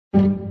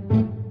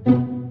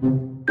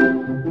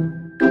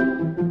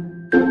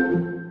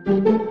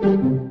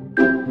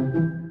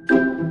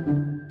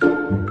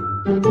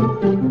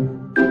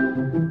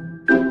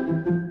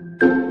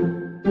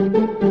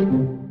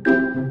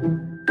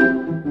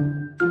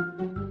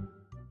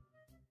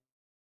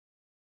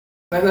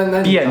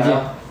那闭眼睛，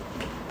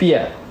闭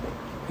眼，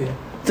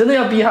真的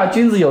要闭哈，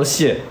君子游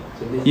戏，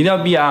一定要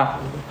闭啊！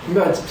你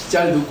把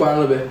家里都关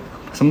了呗。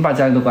什么把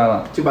家里都关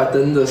了？就把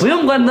灯的。不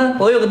用关灯，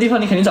我有个地方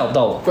你肯定找不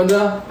到我。关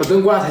灯啊，把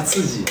灯关了才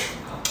刺激。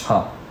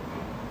好。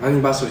然后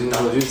你把手机拿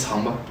走去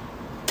藏吧。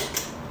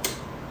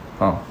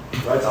好。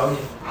我来找你。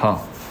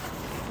好。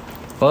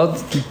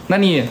那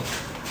你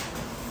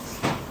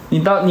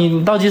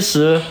倒计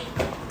时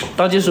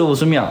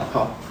50秒。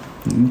好。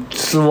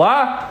数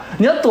啊！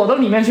你要躲到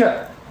里面去，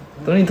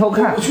等你偷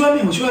看。我去外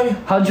面。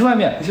好，你去外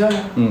面。你去外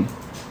面。嗯。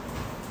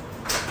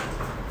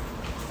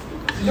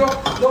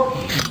走。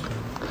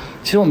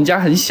其实我们家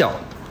很小，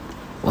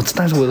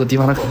但是我有个地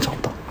方他可能找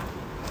不到。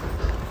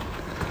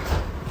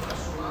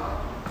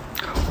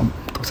我们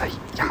都在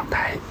阳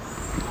台。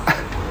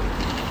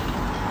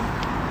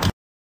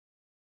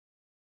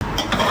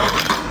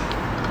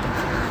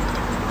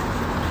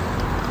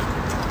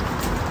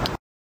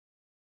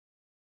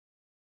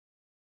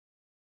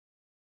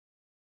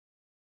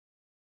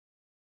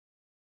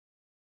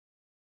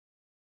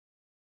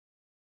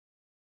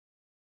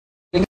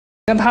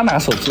让他拿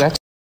手机来。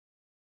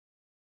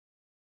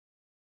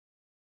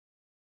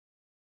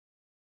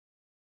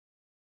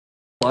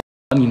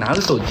你拿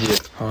着手机。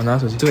好，拿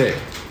手机。对。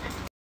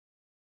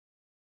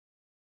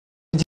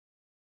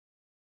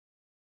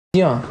这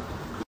样。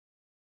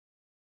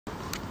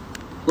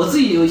我自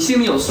己心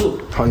里有数。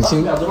好，你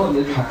心。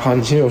好，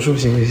你心里有数，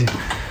行。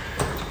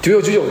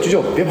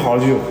99，别跑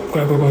了，99，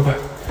快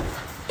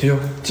，99，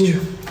进去。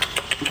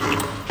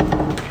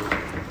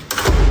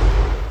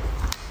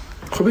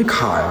会不会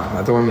卡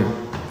呀？在外面。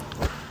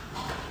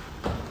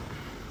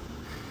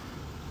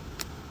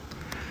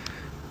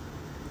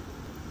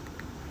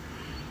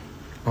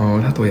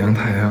哦，他躲阳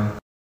台啊。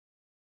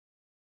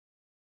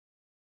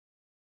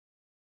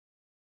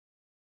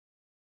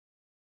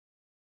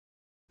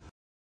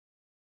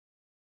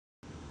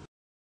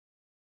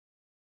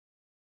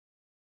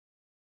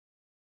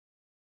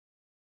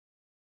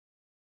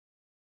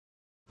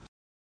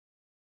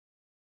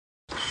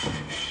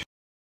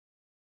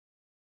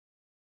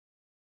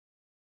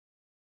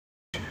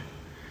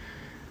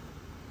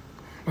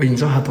哦，你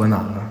知道他躲哪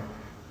了？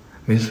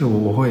没事，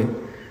我会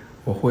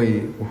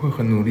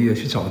很努力的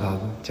去找他的，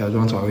假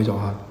装找一找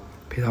他，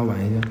陪他玩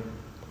一下。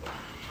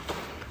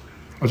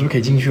我是不是可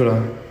以进去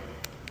了？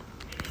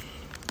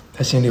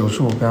他心里有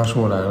数，我跟他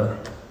说我来了。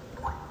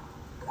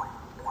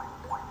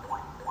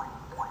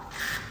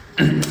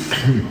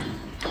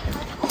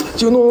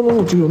就 no，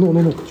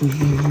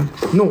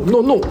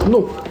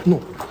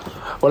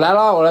 我来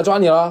了，我来抓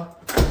你了，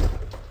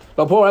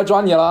老婆，我来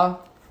抓你了，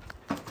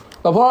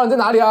老婆你在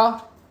哪里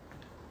啊？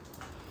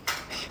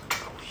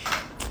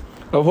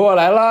老婆，我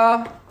来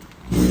啦！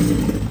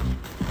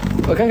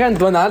我看看你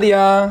躲哪里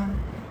啊？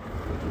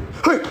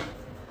嘿，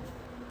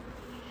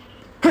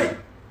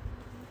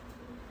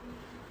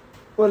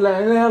我来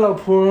了呀，老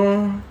婆，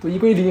躲衣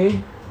柜里。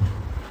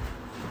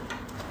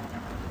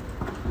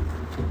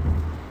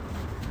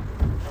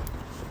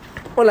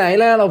我来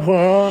了呀，老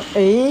婆，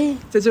哎，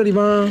在这里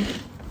吗？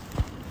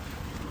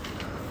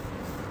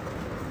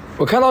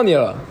我看到你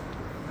了。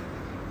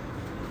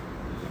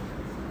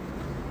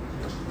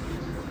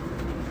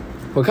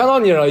我看到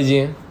你了，已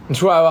经，你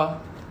出来吧。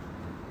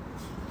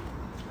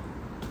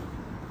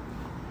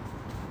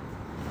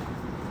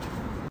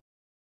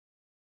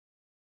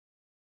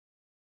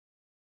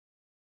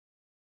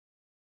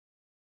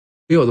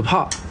我都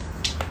怕，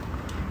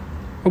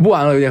我不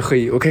玩了，有点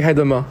黑，我可以开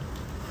灯吗？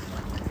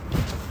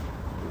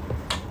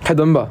开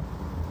灯吧，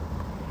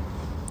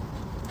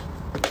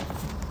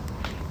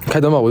开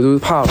灯吧，我就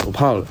怕了，我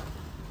怕了。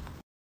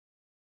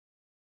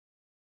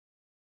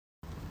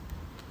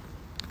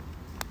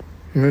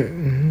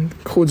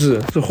后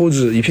置，这后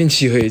置一片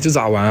漆黑，这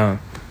咋玩啊？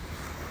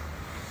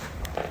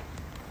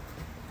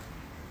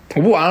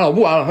我不玩了，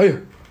哎呦，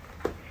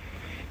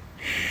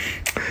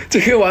这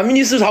跟玩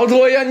密室逃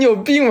脱一样，你有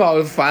病吧？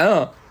我烦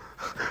啊，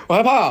我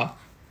害怕。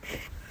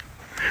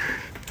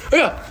哎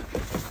呀，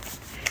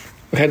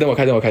我开灯。我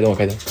操，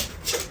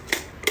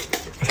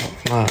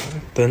妈，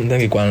灯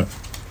给关了。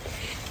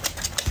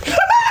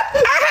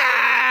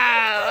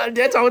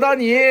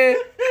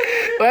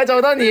我还找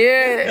不到你，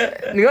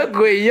你跟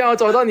鬼一样，我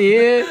找不到你。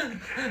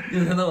你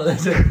有看到我在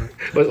这里？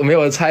我没有，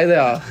我猜的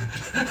呀。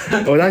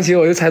我当时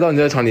我就猜到你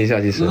在床底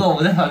下，其实。如果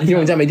我在床底下，因为我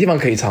们家没地方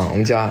可以藏，我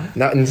们家，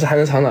那你还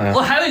能藏哪呀？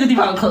我还有一个地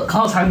方可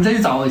好藏，你再去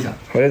找我一下。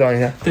我再找你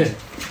一下。对，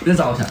你再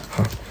找我一下。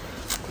好。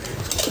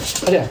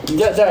而且你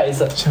再来一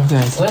次。行，再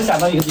来一次。我再想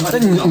到一个地方。那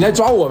你来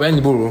抓我呗，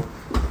你不如。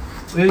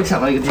我又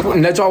想到一个地方。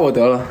你来抓我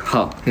得了。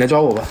好，你来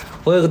抓我吧。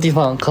我有个地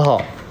方可好。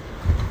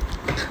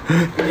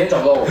你也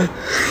找不到我。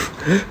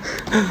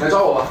来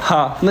抓我吧。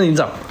好，那你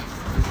找。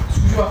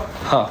出去吧。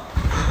好。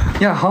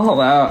呀，好好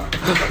玩啊！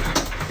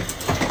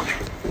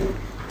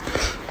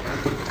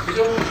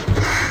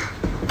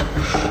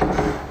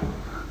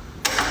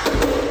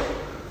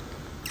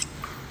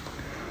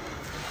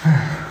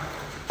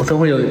我等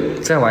会儿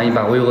再玩一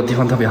把，我有个地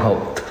方特别好，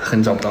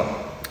很找不到。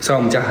虽然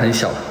我们家很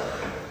小，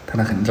但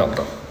它很找不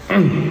到。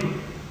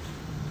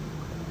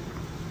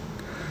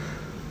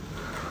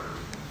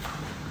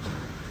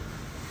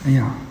哎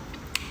呀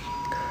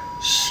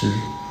，10、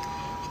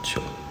9、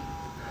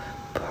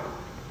8、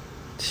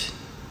7、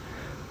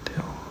6、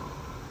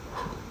5、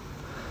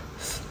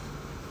4、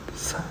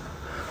3、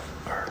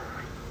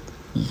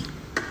2、1。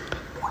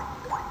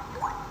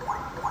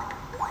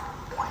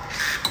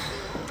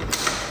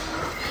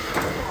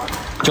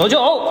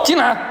99进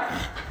来。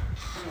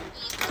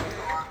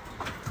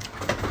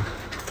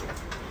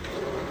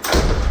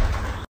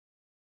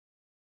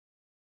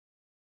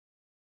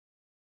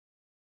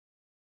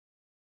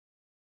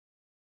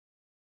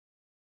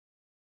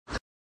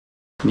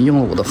你用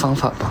了我的方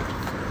法吧。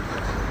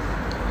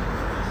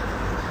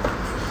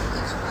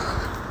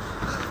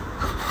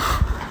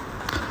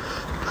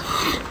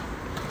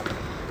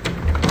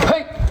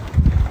嘿，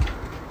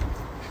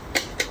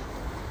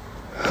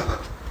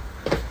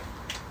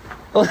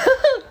我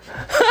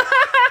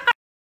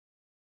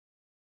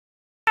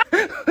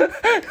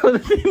我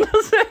听到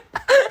声，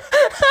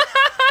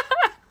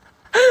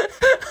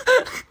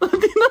我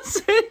听到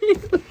声音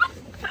了。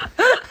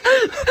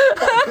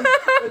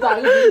我打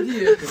个喷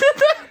嚏，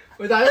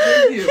我打个喷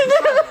嚏，这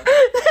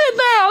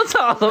太好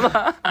吵了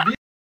吧！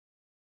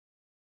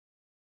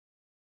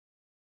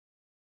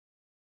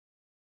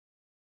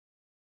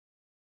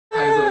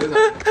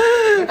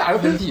我打个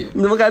喷嚏。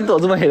你怎么敢躲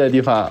这么黑的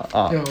地方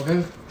啊？对，我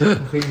跟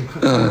很黑，你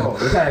看，我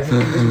再来一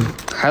次。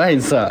还来一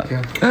次？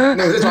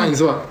那我再找你一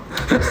次吧。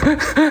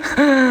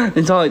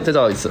你再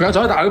找我一次。不要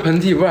找我打个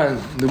喷嚏，不然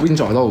你不一定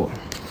找得到我。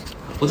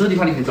我这个地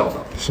方你可以找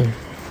到。是。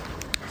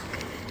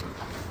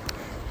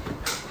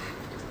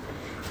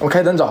我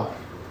开灯找，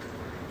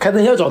开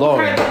灯要找到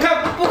了。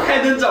不开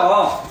灯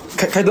找。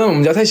开灯，我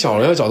们家太小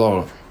了，要找到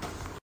了。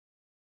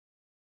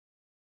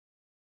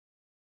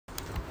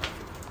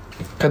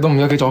开灯我们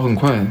家可以找很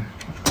快，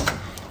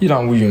一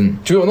览无余。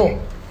996弄。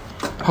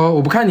好，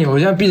我不看你，我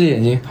现在闭着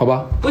眼睛，好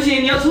吧？不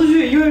行，你要出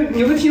去，因为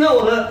你会听到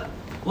我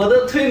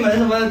的推门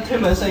什么推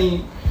门声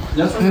音。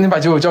你要出去。你把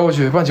996叫过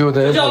去，不然996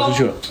等下跑出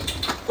去了。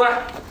过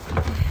来。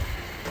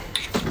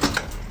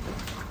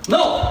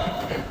No。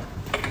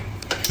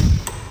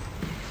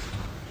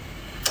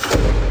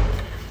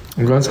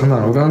我刚刚藏哪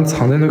了？我刚刚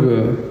藏在那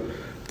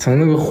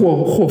个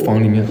货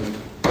房里面。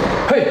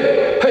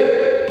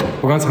嘿，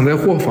我刚刚藏在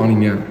货房里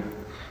面，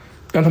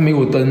但它没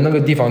有灯，那个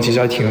地方其实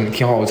还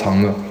挺好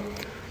藏的。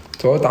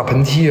主要打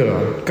喷嚏了，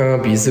刚刚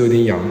鼻子有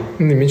点痒，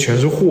那里面全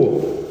是货，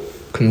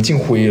可能进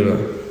灰了。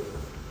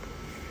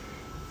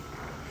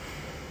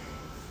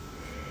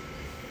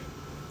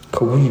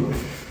可无语，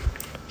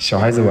小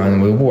孩子玩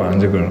我都不玩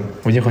这个了，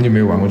我已经很久没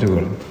有玩过这个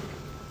了。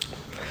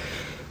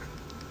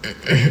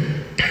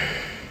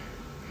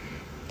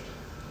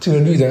这个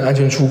绿灯安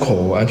全出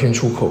口，安全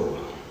出口。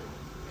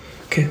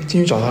OK，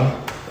 进去找他了。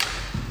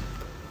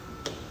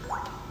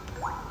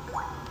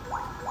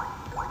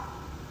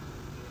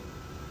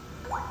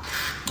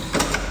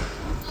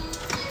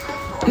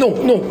No。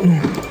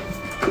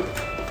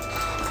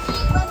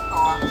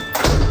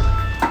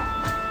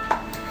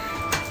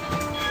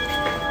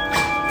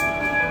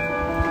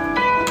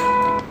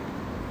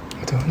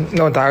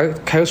那我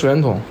开个手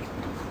电筒，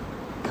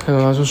看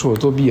到他说是我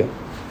作弊，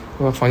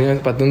我把房间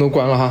把灯都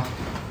关了哈，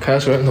开个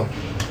手电筒，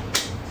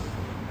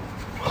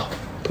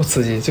多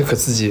刺激，这可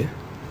刺激。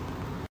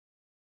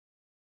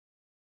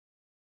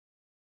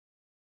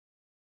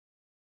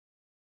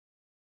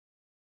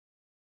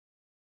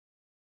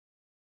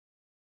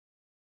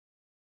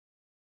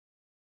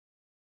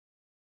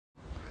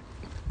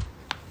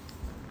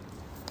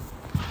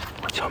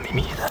悄咪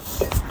咪的。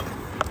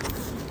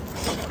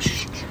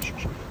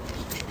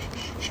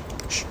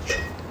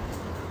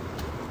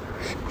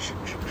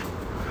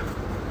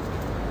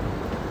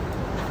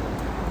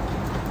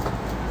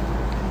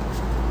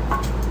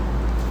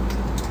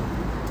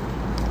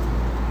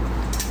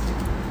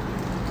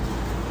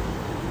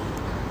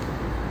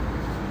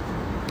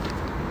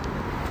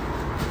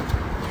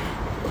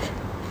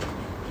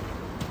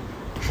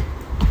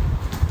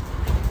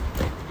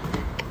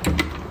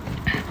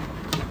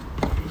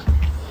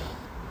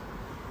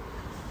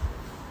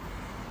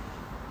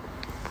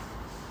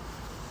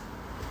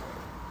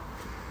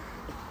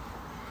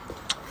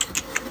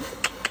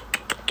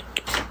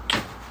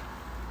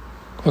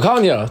我看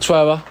到你了，出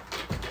来吧。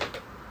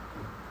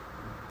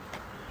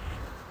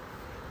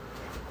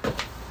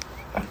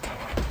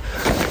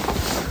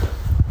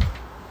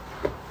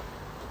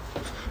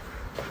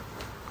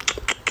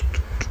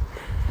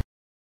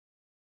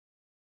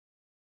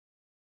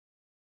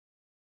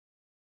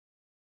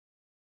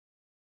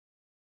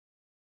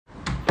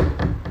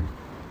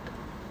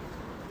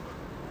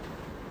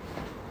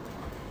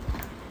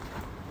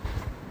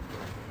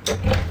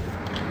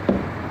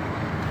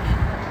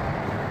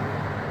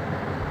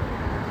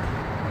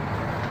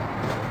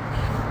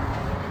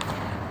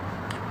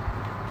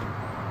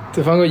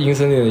再放个阴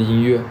森点的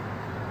音乐。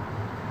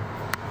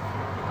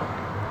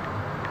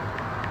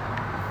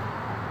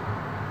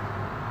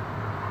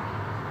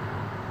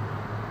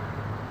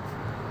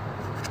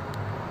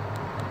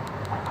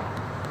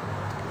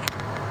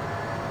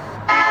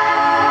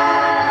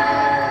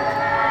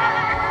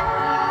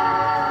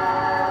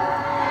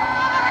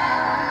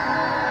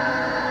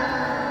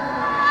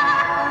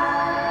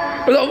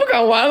我不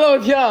敢玩了，我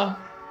天啊！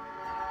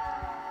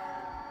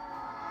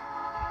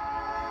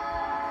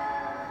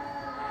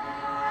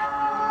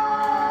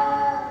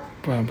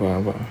不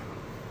玩。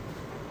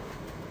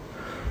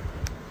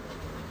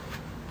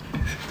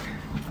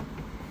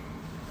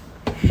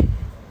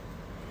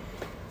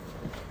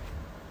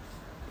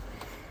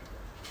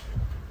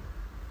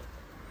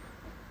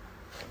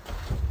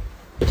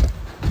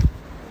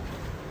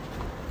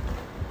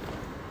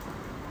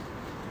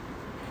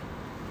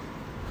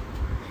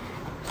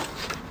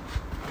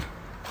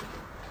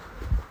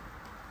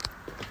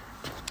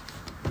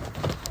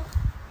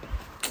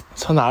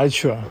上哪里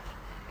去了？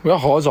我要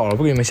好好找了，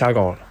不给你们瞎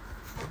搞了。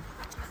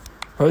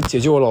我要解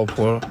救我老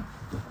婆了。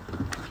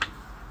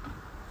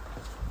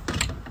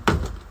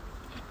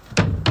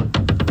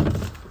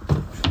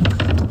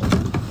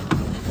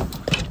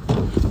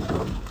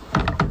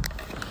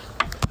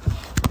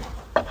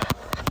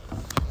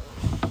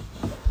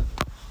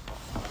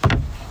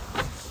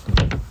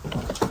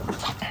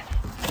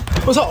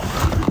我操！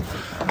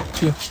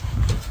这个。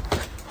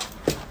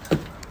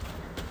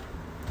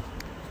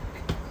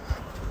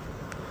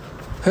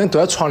好像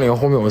躲在窗帘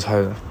后面，我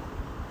猜的。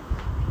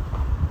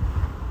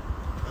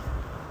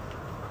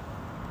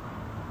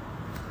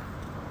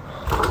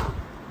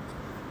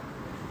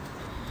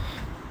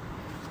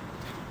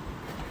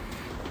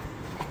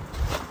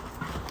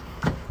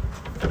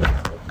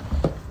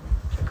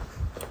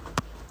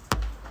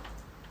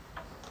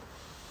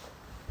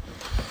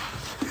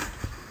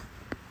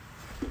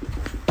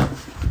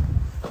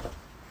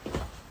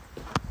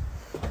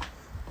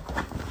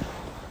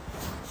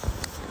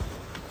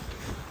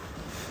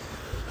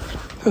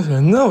这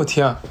人呢？我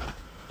天啊！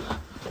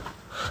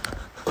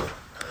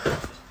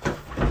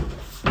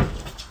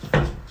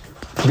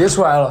你别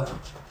出来了！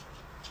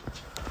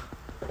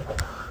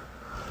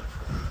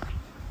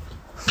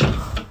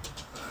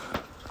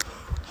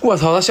我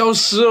操，他消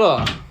失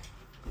了！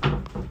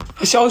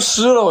他消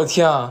失了！我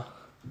天啊！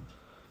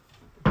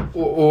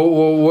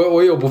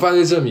我有不犯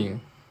罪证明，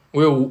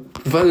我有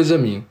不犯罪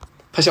证明，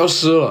他消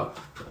失了！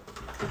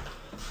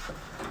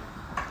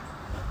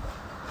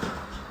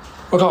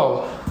我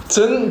靠！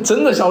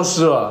真的消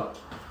失了，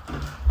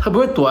他不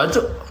会躲在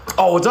这？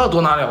哦，我知道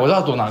躲哪里了，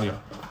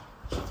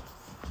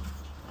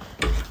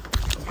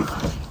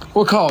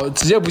我靠，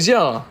直接不见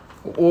了！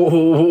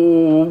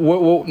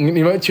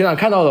你们去哪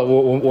看到的？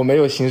我没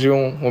有行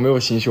凶，我没有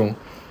行凶，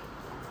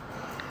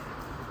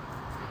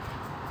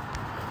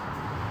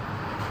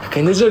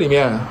肯定在这里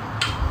面。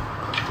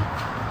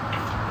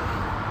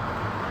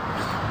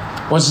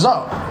我知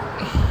道，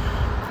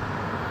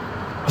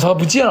我操，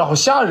不见了，好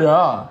吓人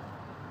啊！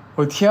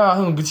我天啊，他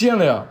怎么不见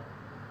了呀？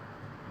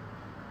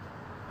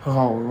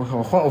好，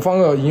我放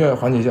个音乐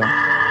缓解一下。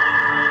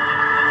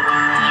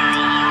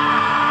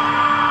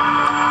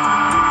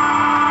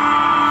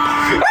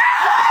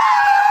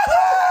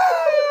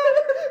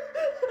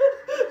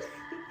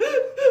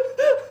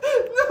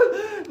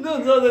那我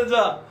知道在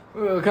这。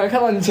我刚才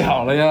看到你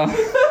脚了呀。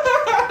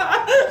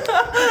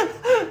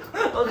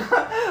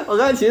我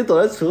刚才其实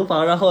躲在厨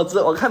房，然后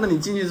我看到你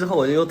进去之后，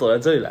我就又躲在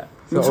这里来。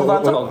你厨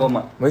房找过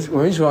吗？我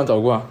没厨房找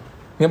过啊。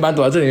你把你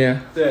躲在这里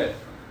面？对，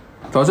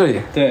躲到这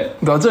里。对，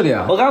你躲到这里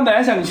啊？我刚刚本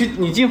来想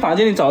你进房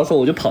间里找的时候，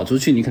我就跑出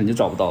去，你可能就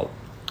找不到了。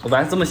我本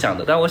来是这么想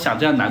的，但我想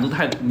这样难度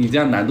太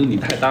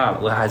大了，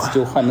我还是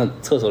就换到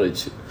厕所里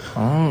去。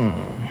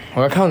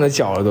我要看到你的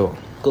脚了都。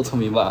够聪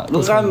明吧？如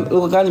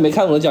果刚刚你没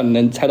看我的脚，你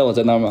能猜到我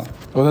在那儿吗？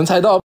我能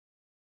猜到。